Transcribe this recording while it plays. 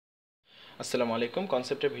আসসালামু আলাইকুম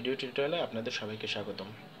কনসেপ্টের ভিডিও টিউটোরিয়ালে আপনাদের সবাইকে স্বাগতম।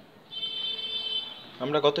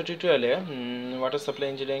 আমরা গত টিউটোরিয়ালে ওয়াটার সাপ্লাই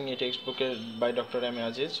ইঞ্জিনিয়ারিং এই টেক্সট বুকের by doctor M A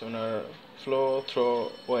Aziz owner flow throw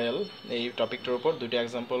well এই টপিকটার উপর দুটো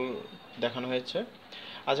এক্সাম্পল দেখানো হয়েছে।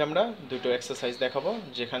 আজ আমরা দুটো এক্সারসাইজ দেখাবো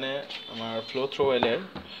যেখানে আমার ফ্লো থ্রো ওয়েলের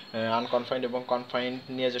আনকনফাইন্ড এবং কনফাইন্ড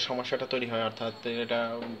নিয়ে যে সমস্যাটা তৈরি হয়, অর্থাৎ এটা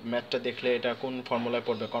ম্যাথটা দেখলে এটা কোন ফর্মুলায়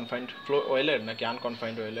পড়বে, কনফাইন্ড ফ্লো ওয়েলের নাকি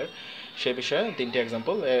আনকনফাইন্ড ওয়েলের, সে বিষয়ে তিনটি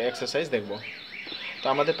এক্সাম্পল এক্সারসাইজ দেখব। তো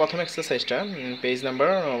আমাদের প্রথম এক্সারসাইজটা পেজ নাম্বার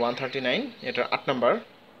 139, এটা 8 নাম্বার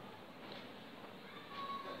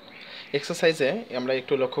এক্সারসাইজে আমরা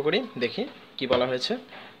একটু লক্ষ্য করি, দেখি কি বলা হয়েছে।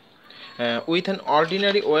 With an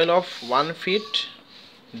ordinary well of 1 feet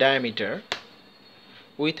diameter,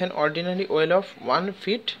 with an ordinary oil of 1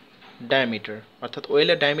 feet diameter, অর্থাৎ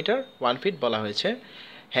ওয়েলের ডায়ামিটার 1 feet বলা হয়েছে,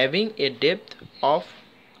 having a depth of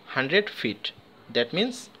 100 feet, that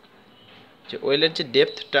means যে ওয়েলের যে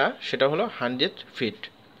ডেপথটা সেটা হলো 100 feet।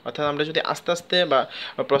 অর্থাৎ আমরা যদি আস্তে আস্তে বা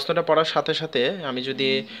প্রশ্নটা পড়ার সাথে সাথে আমি যদি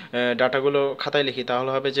ডাটাগুলো খাতায় লিখি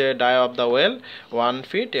তাহলে হবে যে die of the well 1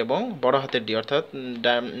 feet এবং বড় হাতের ডি, অর্থাৎ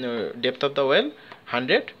depth of the well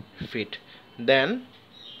 100 feet। Then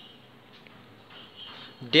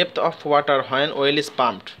depth of water when will is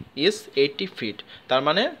pumped is 80 feet, তার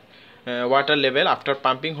মানে ওয়াটার লেভেল আফটার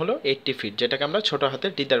পাম্পিং হলো 80 feet, যেটাকে আমরা ছোটো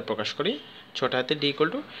হাতের ডি দ্বারা প্রকাশ করি। ছোটো হাতের D equal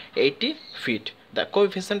to 80 feet। The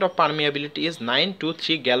coefficient of permeability is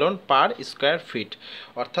 923 gallon per square feet,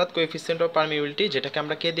 অর্থাৎ কোএফিসিয়েন্ট অফ পারমিয়াবিলিটি যেটাকে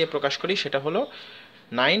আমরা কে দিয়ে প্রকাশ করি সেটা হলো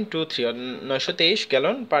 923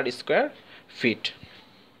 গ্যালন পার স্কোয়ার ফিট।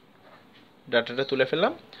 ডাটাটা তুলে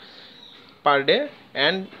ফেললাম। Per day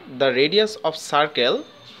and the radius of circle,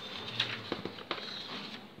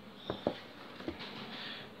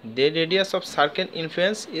 the radius of circle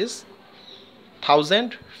influence is 1000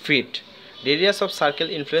 feet। Radius of circle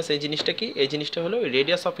influence এই জিনিসটা কি? এই জিনিসটা হলো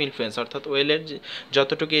রেডিয়াস অফ ইনফ্লুয়েন্স, অর্থাৎ ওয়েলের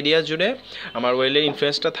যতটুকু এরিয়া জুড়ে আমার ওয়েলের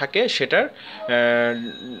ইনফ্লুয়েন্সটা থাকে সেটার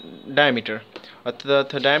ডায়ামিটার, অর্থাৎ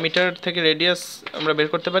ডায়ামিটার থেকে রেডিয়াস আমরা বের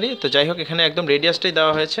করতে পারি। তো যাই হোক, এখানে একদম রেডিয়াসটাই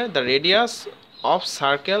দেওয়া হয়েছে, the radius of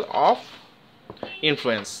circle of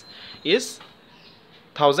influence is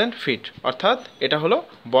 1000 feet, অর্থাৎ এটা হলো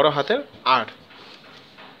বড় হাতের আর,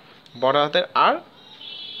 বড় হাতের আর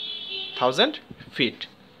 1000 feet।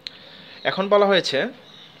 এখন বলা হয়েছে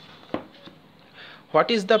what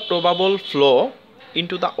is the probable flow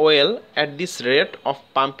into the well at this rate of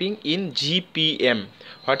pumping in GPM.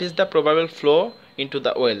 What is the probable flow into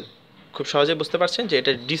the well, খুব সহজে বুঝতে পারছেন যে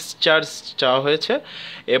এটা ডিসচার্জ চাওয়া হয়েছে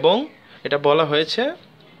এবং এটা বলা হয়েছে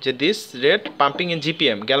যে this rate pumping in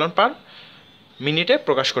GPM, gallon পার মিনিটে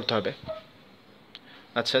প্রকাশ করতে হবে।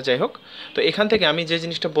 আচ্ছা, যাই হোক, তো এখান থেকে আমি যে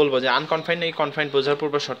জিনিসটা বলবো যে আনকনফাইন্ড এই কনফাইন্ড বোঝার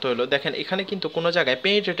পূর্ব শর্ত হলো, দেখেন এখানে কিন্তু কোনো জায়গায়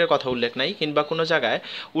পেনিট্রেটের কথা উল্লেখ নাই, কিংবা কোনো জায়গায়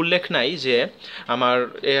উল্লেখ নাই যে আমার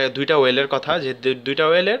দুইটা ওয়েলের কথা, যে দুইটা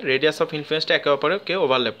ওয়েলের রেডিয়াস অফ ইনফ্লুয়েন্সটা একে অপরকে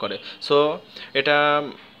ওভারল্যাপ করে। সো এটা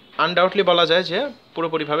আনডাউটলি বলা যায় যে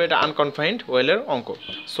পুরোপুরিভাবে এটা আনকনফাইন্ড ওয়েলের অঙ্ক।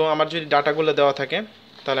 সো আমার যদি ডাটাগুলো দেওয়া থাকে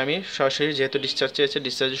তাহলে আমি সরাসরি, যেহেতু ডিসচার্জ চেয়েছে,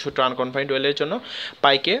 ডিসচার্জের সূত্র আনকনফাইন্ড ওয়েলের জন্য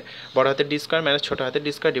পাইকে বড় হাতের ডি স্কোয়ার মাইনাস ছোটো হাতের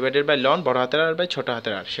D square divided by loan বড় হাতের আর বাই ছোটো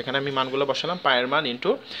হাতের আর, সেখানে আমি মানগুলো বসালাম, পায়ের মান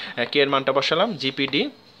ইন্টু কে এর মানটা বসালাম, জিপিডি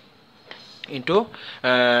ইন্টু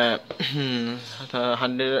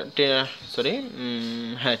 100, সরি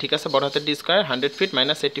হ্যাঁ ঠিক আছে, বড় হাতের D square 100 feet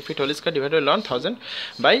minus 80 feet whole square divided loan 1000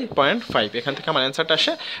 by 0.5। এখান থেকে আমার অ্যান্সারটা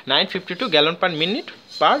আসে 952 গ্যালন পার মিনিট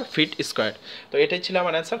পার ফিট স্কোয়ার। তো এটাই ছিল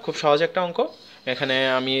আমার অ্যান্সার, খুব সহজ একটা অঙ্ক। এখানে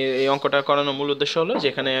আমি এই অঙ্কটা করানোর মূল উদ্দেশ্য হলো যে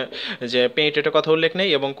এখানে যে পেনিট্রেটের কথা উল্লেখ নেই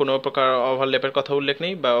এবং কোনো প্রকার ওভারল্যাপের কথা উল্লেখ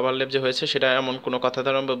নেই, বা ওভারল্যাপ যে হয়েছে সেটা এমন কোনো কথা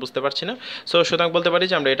দ্বারা আমরা বুঝতে পারছি না। সো সুতরাং বলতে পারি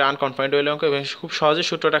যে আমরা এটা আনকনফাইন্ড ওয়েল অঙ্ক, এবং খুব সহজে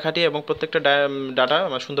সূত্রটা খাটিয়ে এবং প্রত্যেকটা ডাটা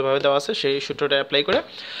আমার সুন্দরভাবে দেওয়া আছে, সেই সূত্রটা অ্যাপ্লাই করে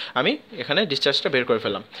আমি এখানে ডিসচার্জটা বের করে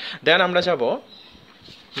ফেললাম। দেন আমরা যাব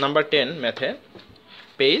নাম্বার 10 ম্যাথে,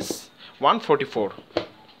 পেজ 144।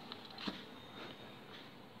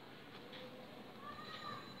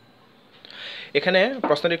 এখানে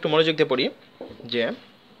প্রশ্নটা একটু মনোযোগ দিয়ে পড়ি যে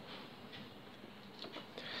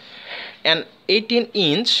an 18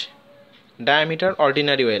 inch diameter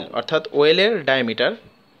ordinary well, অর্থাৎ ওয়েলের diameter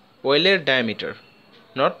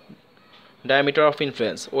not diameter of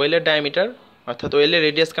influence, ওয়েলের diameter, অর্থাৎ ওয়েলের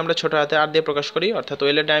রেডিয়াসকে আমরা ছোটো হাতে আর দিয়ে প্রকাশ করি, অর্থাৎ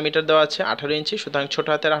ওয়েলের ডায়ামিটার দেওয়া আছে 18 ইঞ্চি, সুতরাং ছোটো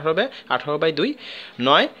হাতের আর হবে 18/2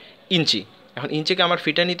 9 ইঞ্চি। এখন ইঞ্চিকে আমার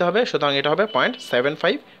ফিটে নিতে হবে, সুতরাং এটা হবে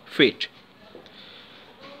 0.75 feet।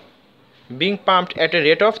 being pumped at a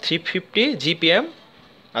rate of 350 GPM,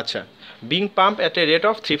 আচ্ছা being pump at a rate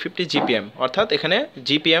of 350 GPM, অর্থাৎ এখানে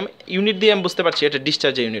জিপিএম ইউনিট দিয়ে আমি বুঝতে পারছি এটা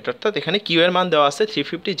ডিসচার্জের ইউনিট, অর্থাৎ এখানে কিউ এর মান দেওয়া আছে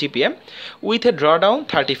 350 GPM with a draw down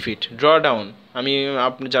 30 fit. Draw down আমি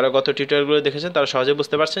আপনি যারা গত টিউটোরিয়ালগুলো দেখেছেন তারা সহজে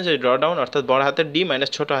বুঝতে পারছেন যে ড্র ডাউন অর্থাৎ বড় হাতের ডি মাইনাস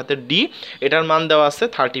ছোট হাতের ডি, এটার মান দেওয়া আছে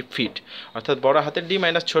 30 ফিট, অর্থাৎ বড় হাতের ডি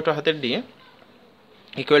মাইনাস ছোট হাতের ডি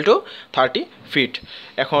ইকুয়াল টু 30 ফিট।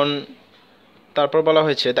 এখন তারপর বলা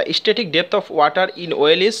হয়েছে the static depth of water in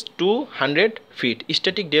well is 200 fit.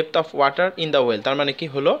 Static depth of water in the well, তার মানে কি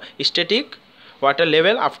হলো static water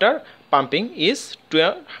level after pumping is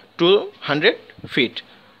 200 fit.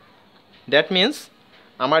 That means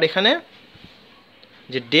আমার এখানে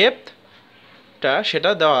যে ডেপথটা সেটা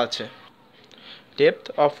দেওয়া আছে, ডেপথ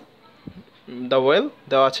অফ দ্য ওয়েল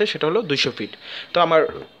দেওয়া আছে সেটা হলো 200 ফিট। তো আমার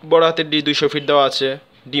বড় হাতের ডি 200 ফিট দেওয়া আছে,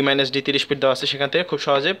 ডি মাইনাস ডি 30 ফিট দেওয়া আছে, সেখান থেকে খুব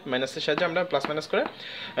সহজে মাইনাসের সাহায্যে আমরা প্লাস মাইনাস করে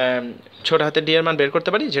ছোট হাতের ডি এর মান বের করতে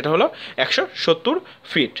পারি, যেটা হলো 170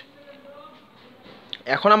 ফিট।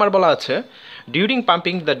 এখন আমার বলা আছে during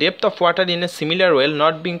pumping the depth of water in a similar well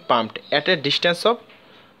not being pumped at a distance of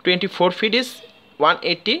 24 fit is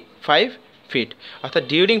 185 fit, অর্থাৎ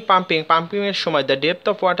ডিউরিং পাম্পিংয়ের সময় the depth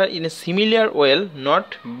of water in a similar well not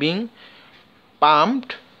being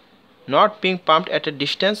pumped at a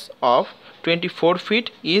distance of 24 feet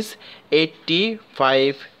is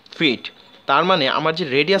 85 feet। তার মানে আমার যে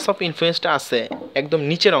radius of ইনফ্লুয়েন্সটা আছে একদম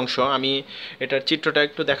নিচের অংশ, আমি এটার চিত্রটা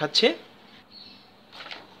একটু দেখাচ্ছি,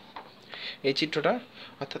 এই চিত্রটা,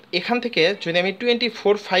 অর্থাৎ এখান থেকে যদি আমি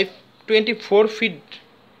 24 ফিট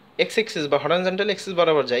এক্স এক্সিস বা হরাইজন্টাল এক্সিস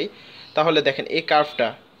বরাবর যাই, তাহলে দেখেন এই কার্ভটা,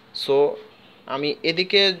 সো আমি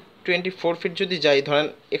এদিকে 24 ফিট যদি যাই, ধরেন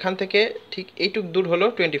এখান থেকে ঠিক এইটুক দূর হলো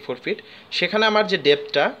 24 ফিট, সেখানে আমার যে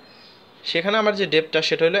ডেপথটা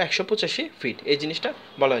সেটা হলো 185 ফিট। এই জিনিসটা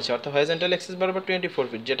বলা হয়েছে, অর্থাৎ হরাইজন্টাল এক্সিস বরাবর 24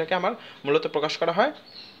 ফিট, যেটাকে আমার মূলত প্রকাশ করা হয়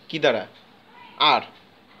কি দ্বারা, আর,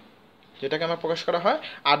 যেটাকে আমার প্রকাশ করা হয়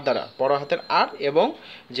আর দ্বারা, বড় হাতের আর, এবং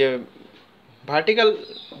যে ভার্টিক্যাল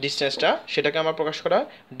ডিস্টেন্সটা সেটাকে আমার প্রকাশ করা হয়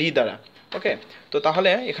ডি দ্বারা। ওকে, তো তাহলে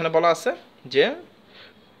এখানে বলা আছে যে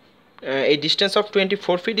এই distance of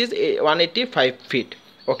 24 fit is 185 fit.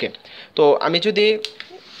 ওকে, তো আমি যদি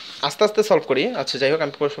আস্তে আস্তে সলভ করি, আচ্ছা যাই হোক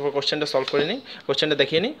আমি কোশ্চেনটা সলভ করে নিই, কোশ্চেনটা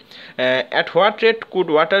দেখিয়ে নিই। At what rate could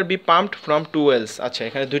water B pumped from two Wales. আচ্ছা,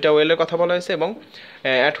 এখানে দুইটা ওয়েলের কথা বলা হয়েছে, এবং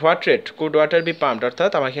at what rate could water B pumped,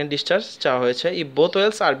 অর্থাৎ আমার এখানে ডিসচার্জ চাওয়া হয়েছে। If both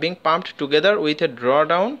Wales are being pumped together with a draw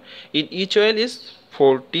down in each well is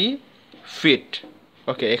 40 fit.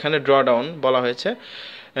 ওকে, এখানে ড্র ডাউন বলা হয়েছে,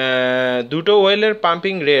 দুটো ওয়েলের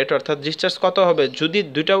পাম্পিং রেট অর্থাৎ ডিসচার্জ কত হবে যদি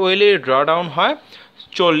দুটো ওয়েলের ড্র ডাউন হয়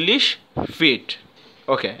 40 ফিট।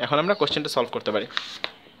 ওকে, এখন আমরা কোশ্চেনটা সলভ করতে পারি।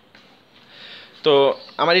 তো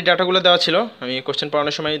আমার এই ডাটাগুলো দেওয়া ছিল, আমি কোশ্চেন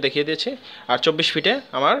পড়ানোর সময় দেখিয়ে দিয়েছি, আর 24 ফিটে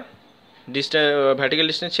আমার ভার্টিক্যাল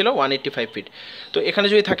ডিস্টেন্স ছিল 185 ফিট। তো এখানে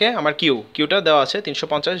যদি থাকে আমার কিউটা দেওয়া আছে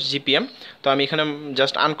 350 GPM। তো আমি এখানে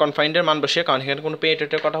জাস্ট আনকনফাইন্ডের মান বসিয়ে, কারণ এখানে কোনো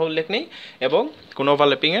পেনিট্রেটের কথা উল্লেখ নেই এবং কোনো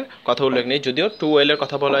ওভারল্যাপিংয়ের কথা উল্লেখ নেই, যদিও টু ওয়েলের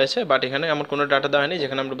কথা বলা হয়েছে, বাট এখানে এমন কোনো ডাটা দেওয়া হয়নি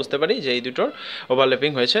যেখানে আমরা বুঝতে পারি যে এই দুটোর ওভারল্যাপিং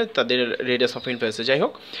হয়েছে তাদের রেডিয়াস অফ ইনফ্লুয়েন্সে। যাই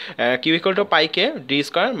হোক, Q equal to pi K D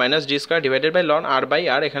square minus D square divided by loan R by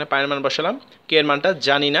আর। এখানে পায়ের মান বসালাম, কে এর মানটা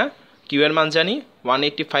জানি না, কিউ এর মান জানি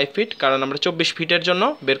 185 ফিট, কারণ আমরা 24 ফিটের জন্য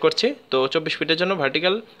বের করছি। তো 24 ফিটের জন্য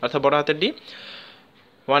ভার্টিক্যাল অর্থাৎ বড় হাতের ডি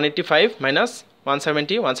 185 মাইনাস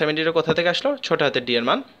 170 কোথা থেকে আসলো, ছোট হাতের ডি এর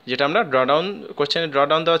মান, যেটা আমরা ড্রডাউন কোশ্চেনে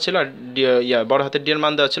ড্রডাউন দেওয়া ছিল আর বড় হাতের ডি এর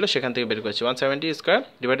মান দেওয়া ছিল, সেখান থেকে বের করেছি। 170 square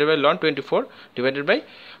divided by loan 24 divided by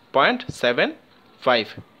 0.75।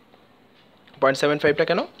 0.75টা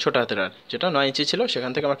কেন, ছোট হাতের আর, যেটা 9 ইঞ্চি ছিল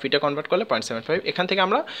সেখান থেকে আমার ফিটে কনভার্ট করলে 0.75। এখান থেকে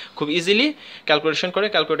আমরা খুব ইজিলি ক্যালকুলেশন করে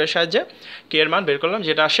ক্যালকুলেটারের সাহায্যে কে এর মান বের করলাম,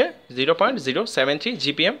 যেটা আসে 0.073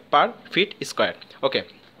 GPM পার ফিট স্কোয়ার। ওকে,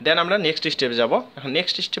 দেন আমরা নেক্সট স্টেপে যাব। এখন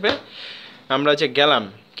নেক্সট স্টেপে আমরা যে গেলাম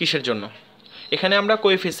কিসের জন্য, এখানে আমরা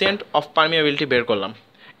কোএফিসিয়েন্ট অফ পারমিয়াবিলিটি বের করলাম।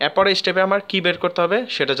 এরপরে স্টেপে আমার কি বের করতে হবে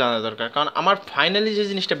সেটা জানা দরকার, কারণ আমার ফাইনালি যে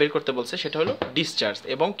জিনিসটা বের করতে বলছে সেটা হলো ডিসচার্জ,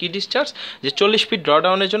 এবং কি ডিসচার্জ, যে 40 ফিট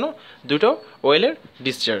ড্রডাউনের জন্য দুটো ওয়েলের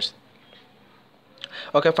ডিসচার্জ।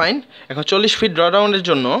 ওকে ফাইন, এখন 40 ফিট ড্রডাউনের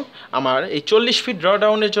জন্য আমার এই 40 ফিট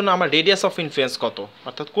ড্রডাউনের জন্য আমার রেডিয়াস অফ ইনফ্লুয়েন্স কত,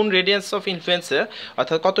 অর্থাৎ কোন রেডিয়াস অফ ইনফ্লুয়েন্সে,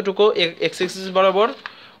 অর্থাৎ কতটুকু এক্স এক্সিস বরাবর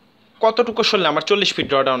কতটুকু সরলে আমার 40 ফিট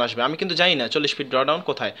ড্রডাউন আসবে। আমি কিন্তু জানি না 40 ফিট ড্রডাউন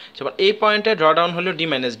কোথায়, যেমন এই পয়েন্টে ড্রডাউন হলো ডি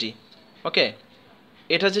মাইনাস ডি। ওকে,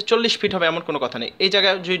 এটা যে 40 ফিট হবে এমন কোনো কথা নেই, এই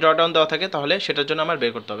জায়গায় যদি ড্রডাউন দেওয়া থাকে তাহলে সেটার জন্য আমার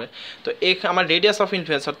বের করতে হবে। তো আমার রেডিয়াস অফ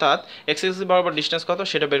ইনফ্লুয়েন্স অর্থাৎ এক্স এক্সিস বরাবর ডিস্টেন্স কত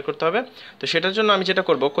সেটা বের করতে হবে। তো সেটার জন্য আমি যেটা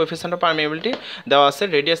করব, কোএফিসিয়েন্ট অফ পারমিয়াবিলিটি দেওয়া আছে,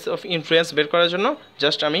 রেডিয়াস অফ ইনফ্লুয়েন্স বের করার জন্য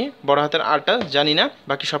জাস্ট আমি বড় হাতের আরটা জানি না,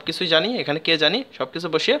 বাকি সব কিছুই জানি, এখানে কে জানি, সব কিছু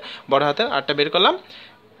বসিয়ে বড় হাতের আরটা বের করলাম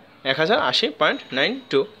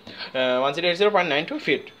 1080.92 1080.92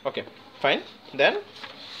 ফিট। ওকে, ফাইন। দেন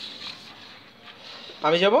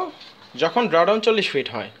আমি যাব যখন ড্রডাউন 40 ফিট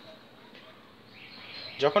হয়,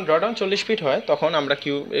 যখন ড্রডাউন 40 ফিট হয় তখন আমরা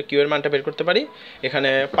কিউ এর মানটা বের করতে পারি।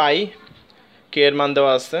 এখানে পাই কে এর মান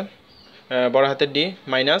দেওয়া আছে বড় হাতের ডি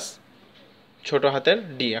মাইনাস ছোট হাতের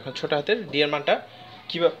ডি। এখন ছোট হাতের ডি এর মানটা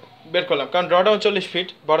কীভাবে বের করলাম, কারণ ড্রডাউন 40 ফিট,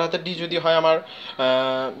 বড় হাতের ডি যদি হয় আমার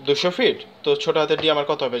 200 ফিট, তো ছোট হাতের ডি আমার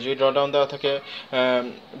কত হবে? যদি ড্রডাউন দেওয়া থাকে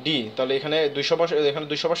ডি, তাহলে এখানে 200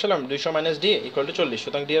 বসালাম, 200 মাইনাস ডি ইকুয়াল টু 40,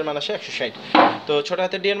 সুতরাং ডি এর মান আসে 160। তো ছোট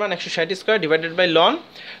হাতের ডি এর মান 160 স্কোয়ার ডিভাইডেড বাই লন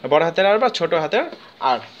বড় হাতের আর বা ছোট হাতের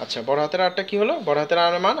আর। আচ্ছা, বড় হাতের আরটা কী হলো? বড় হাতের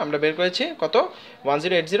আর মান আমরা বের করেছি কত?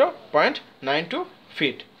 1080.92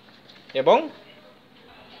 ফিট। এবং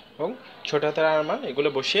ছোট হাতের আর মান এগুলো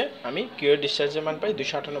বসিয়ে আমি কিউ এর ডিসচার্জের মান পাই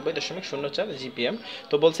 298.04 জিপিএম।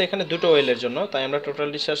 তো বলছে এখানে দুটো ওয়েলের জন্য, তাই আমরা টোটাল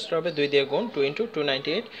ডিসচার্জটা হবে 2 দিয়ে গুণ 2 ×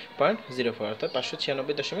 298.04 অর্থাৎ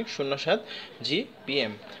 596.07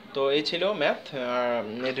 জিপিএম। তো এই ছিল ম্যাথ,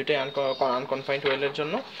 এই দুটোই আনকনফাইন্ড ওয়েলের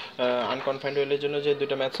জন্য। আনকনফাইন্ড ওয়েলের জন্য যে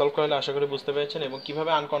দুটো ম্যাথ সলভ করলে আশা করি বুঝতে পেরেছেন, এবং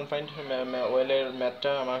কীভাবে আনকনফাইন্ড ওয়েলের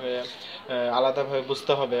ম্যাথটা আমাকে আলাদাভাবে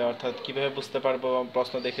বুঝতে হবে, অর্থাৎ কীভাবে বুঝতে পারবো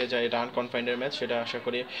প্রশ্ন দেখে যে এটা আনকনফাইন্ডের ম্যাথ, সেটা আশা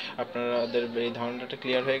করি আপনাদের এই ধারণাটা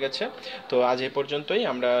ক্লিয়ার হয়ে গেছে। তো আজ এই পর্যন্তই।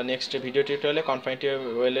 আমরা নেক্সট ভিডিও টিউটোরিয়ালে কনফাইন্ড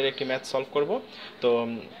ওয়েলের একটি ম্যাথ সলভ করব। তো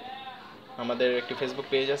আমাদের একটি ফেসবুক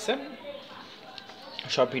পেজ আছে,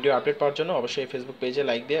 সব ভিডিও আপডেট পাওয়ার জন্য অবশ্যই ফেসবুক পেজে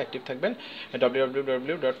লাইক দিয়ে অ্যাক্টিভ থাকবেন,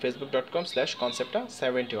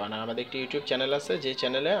 www.facebook.com/concepta71। আর আমাদের একটি ইউটিউব চ্যানেল আছে, যে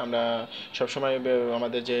চ্যানেলে আমরা সবসময়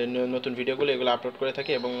আমাদের যে নতুন ভিডিওগুলো এগুলো আপলোড করে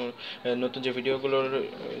থাকি, এবং নতুন যে ভিডিওগুলোর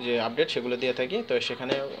যে আপডেট সেগুলো দিয়ে থাকি। তো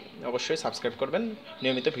সেখানে অবশ্যই সাবস্ক্রাইব করবেন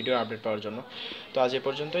নিয়মিত ভিডিও আপডেট পাওয়ার জন্য। তো আজ এ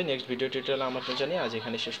পর্যন্তই। নেক্সট ভিডিও টিউটোরিয়াল আমরা জানি আজ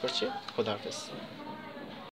এখানে শেষ করছি। খোদা হাফেজ।